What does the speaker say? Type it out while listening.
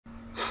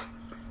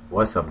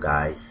What's up,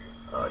 guys?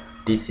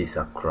 This is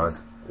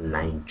Across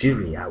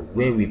Nigeria,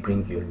 where we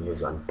bring you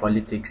news on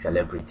politics,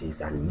 celebrities,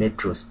 and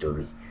metro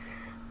story.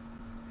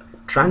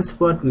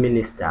 Transport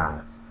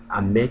Minister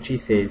Amaechi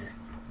says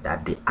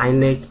that the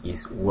INEC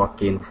is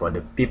working for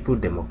the People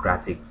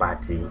Democratic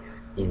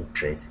Party's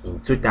interest in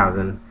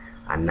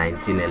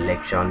 2019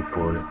 election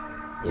poll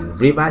in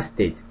Rivers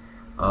State.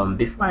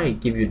 Before I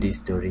give you this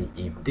story,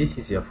 if this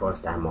is your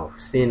first time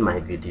of seeing my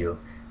video,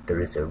 there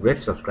is a red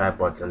subscribe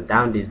button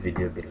down this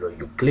video below.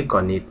 You click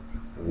on it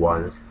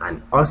once,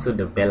 and also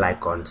the bell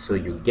icon, so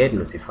you get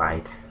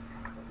notified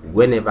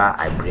whenever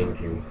I bring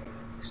you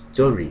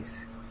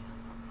stories.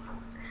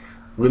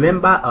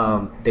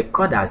 Remember, the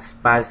court has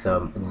passed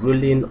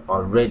ruling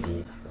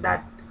already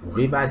that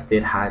Rivers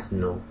State has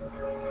no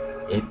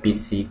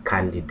APC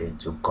candidate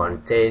to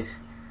contest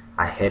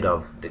ahead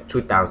of the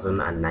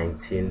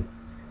 2019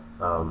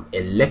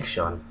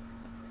 election.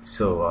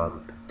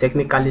 So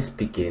technically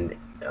speaking,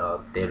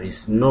 there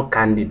is no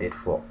candidate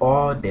for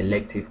all the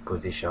elective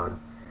position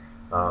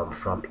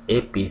from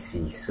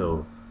APC.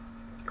 So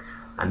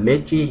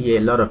Amaechi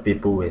here, a lot of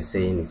people were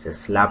saying it's a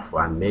slap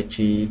for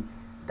Amaechi,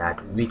 that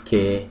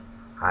Wike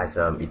has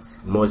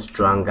it's more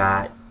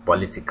stronger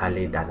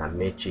politically than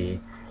Amaechi,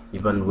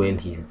 even when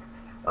he's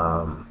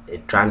a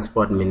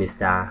transport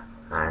minister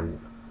and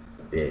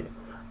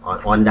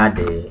under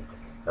the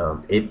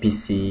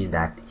APC,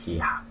 that he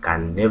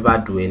can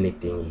never do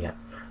anything.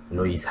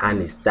 His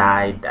hand is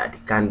tied, that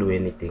he can't do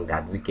anything,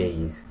 that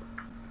Wike is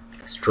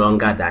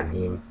stronger than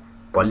him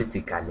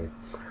politically.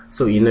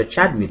 So in a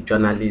chat with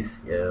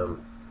journalists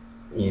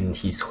in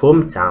his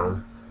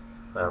hometown,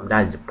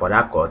 that's Port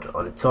Harcourt,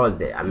 on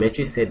Thursday,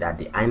 Amaechi said that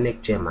the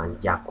INEC chairman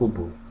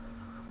Yakubu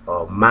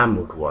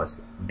Mahmood was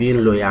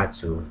being loyal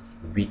to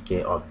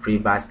Wike of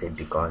Rivers State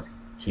because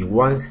he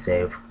once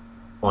served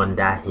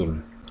under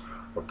him.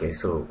 Okay,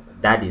 so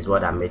that is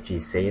what Amaechi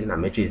is saying.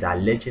 Amaechi is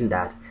alleging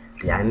that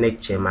the INEC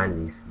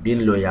chairman is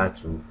being loyal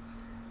to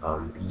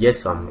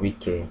Nyesom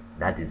Wike,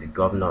 that is the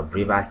governor of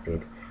Rivers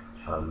State,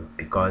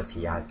 because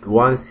he had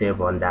once served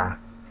under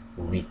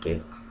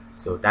Wike.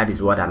 So that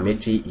is what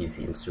Amaechi is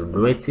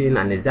insinuating.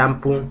 An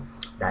example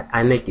that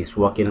INEC is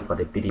working for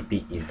the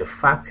PDP is the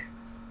fact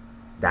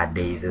that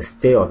there is a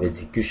stay of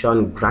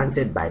execution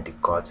granted by the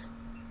Court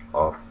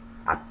of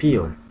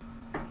Appeal.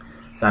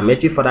 So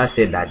Amaechi further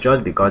said that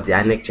just because the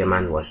INEC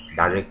chairman was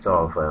director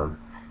of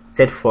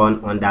State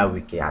Fund under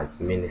Wike as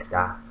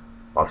Minister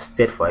of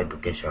State for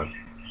Education,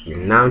 he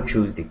now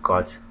choose the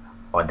court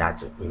order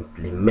to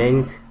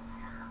implement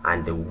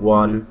and the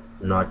one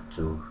not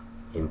to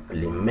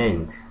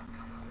implement.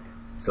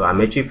 So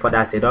Amaechi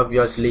further said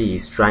obviously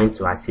he's trying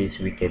to assist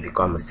Wike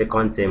become a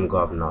second-term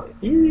governor.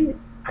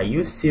 Are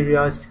you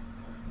serious?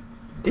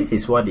 This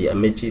is what the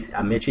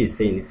Amaechi is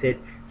saying. He said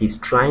he's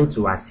trying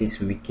to assist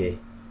Wike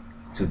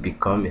to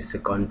become a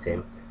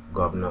second-term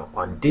governor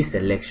on this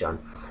election.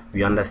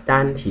 We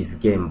understand his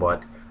game,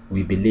 but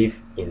we believe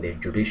in the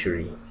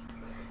judiciary.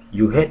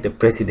 You heard the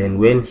president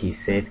when he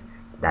said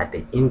that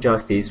the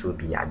injustice will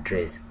be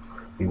addressed.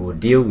 We will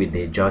deal with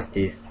the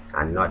justice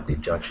and not the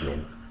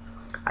judgment.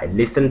 I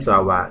listened to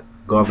our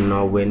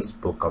governor when he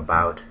spoke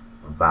about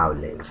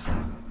violence.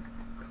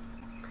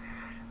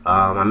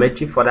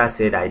 Amaechi further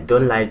said, I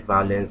don't like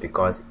violence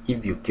because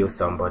if you kill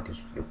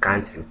somebody, you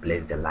can't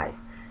replace the life.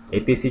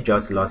 APC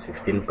just lost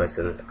 15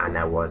 persons and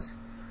I was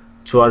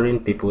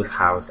touring people's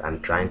house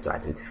and trying to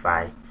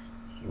identify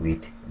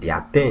with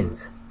their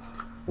pains.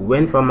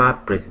 When former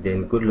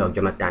President Goodluck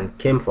Jonathan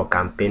came for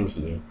campaign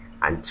here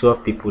and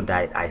 12 people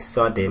died, I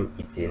saw them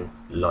eating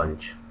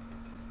lunch.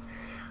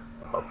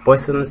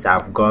 Persons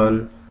have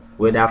gone,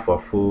 whether for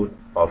food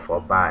or for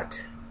bad,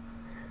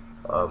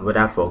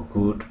 whether for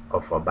good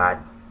or for bad,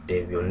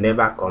 they will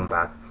never come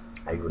back.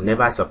 I will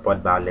never support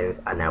violence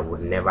and I will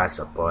never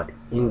support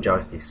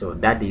injustice. So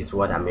that is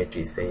what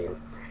Amaechi is saying.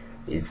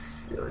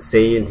 Is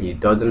saying he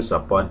doesn't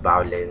support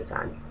violence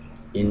and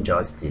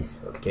injustice.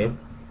 Okay,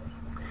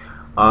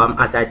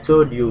 as I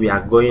told you, we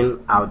are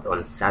going out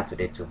on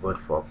Saturday to vote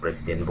for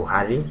President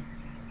Buhari,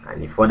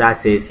 and he further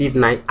says if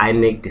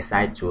INEC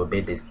decide to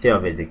obey the stay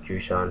of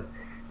execution,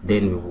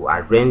 then we will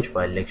arrange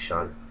for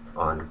election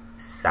on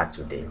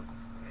Saturday.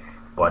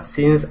 But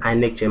since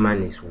INEC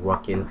chairman is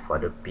working for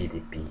the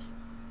PDP,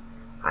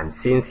 and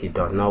since he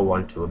does not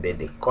want to obey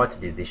the court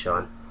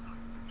decision,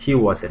 he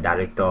was a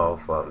director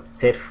of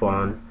State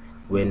Fund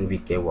when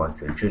Wike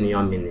was a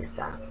junior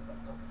minister.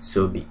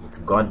 So be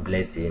it. God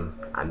bless him,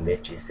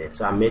 Amaechi said.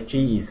 So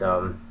Amaechi is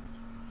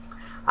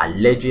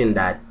alleging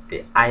that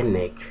the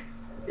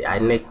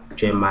INEC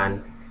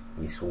chairman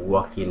is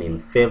working in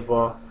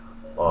favor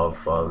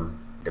of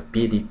the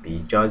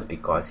PDP just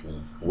because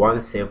he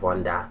once served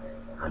under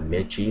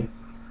Amaechi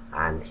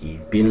and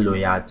he's been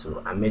loyal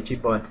to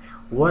Amaechi. But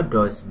what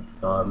does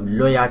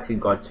loyalty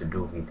got to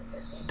do with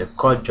the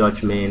court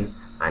judgment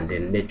and the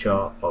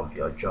nature of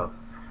your job?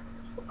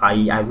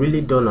 I really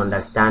don't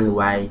understand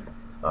why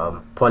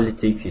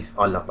politics is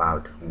all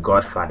about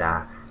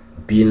Godfather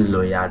being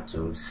loyal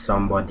to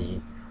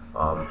somebody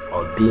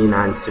or being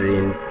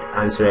answering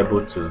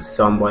answerable to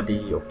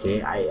somebody.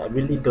 Okay, I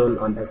really don't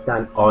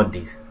understand all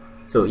this.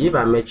 So if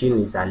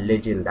Amaechi is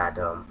alleging that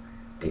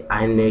the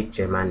INEC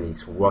chairman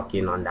is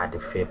working under the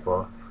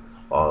favor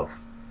of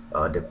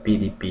the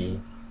PDP,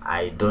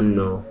 I don't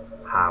know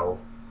how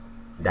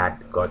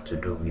that got to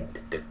do with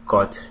the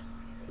court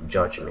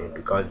judgment,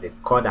 because the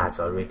court has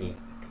already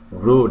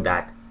ruled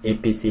that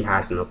APC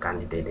has no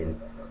candidate in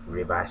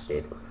Rivers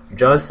State.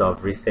 Just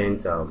of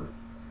recent,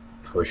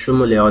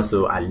 Oshumole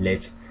also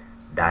alleged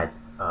that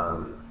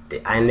the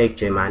INEC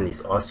chairman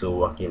is also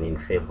working in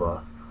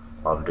favor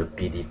of the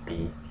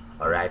PDP.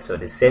 Alright, so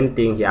the same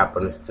thing here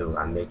happens to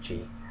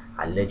Amaechi,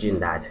 alleging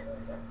that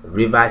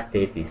Rivers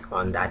State is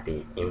under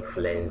the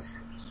influence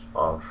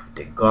of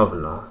the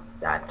governor,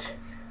 that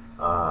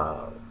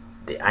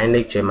the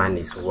INEC chairman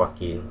is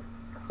working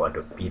for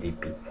the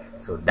PDP.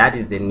 So that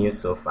is the news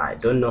so far. I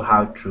don't know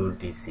how true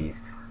this is.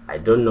 I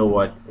don't know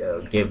what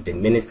gave the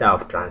Minister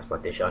of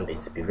Transportation the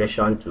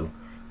inspiration to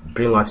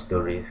bring up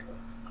stories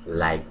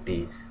like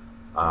this.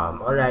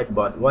 Alright,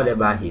 but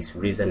whatever his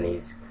reason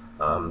is,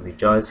 we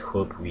just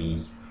hope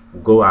we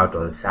go out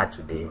on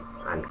Saturday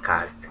and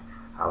cast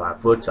our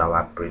vote to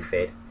our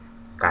preferred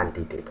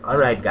candidate.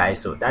 Alright guys,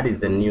 so that is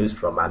the news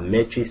from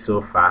Amaechi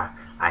so far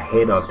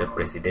ahead of the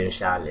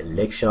presidential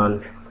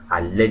election,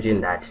 alleging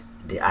that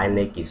the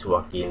INEC is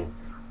working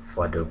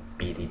for the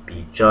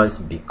PDP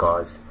just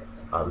because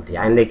the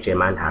INEC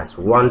chairman has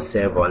once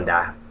served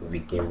under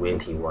Wike when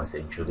he was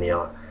a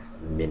junior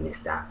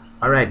minister.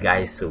 Alright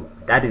guys, so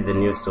that is the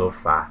news so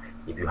far.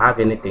 If you have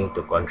anything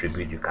to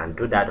contribute, you can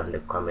do that on the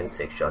comment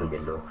section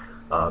below.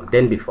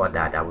 Then before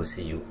that, I will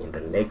see you in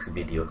the next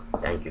video.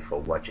 Thank you for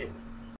watching.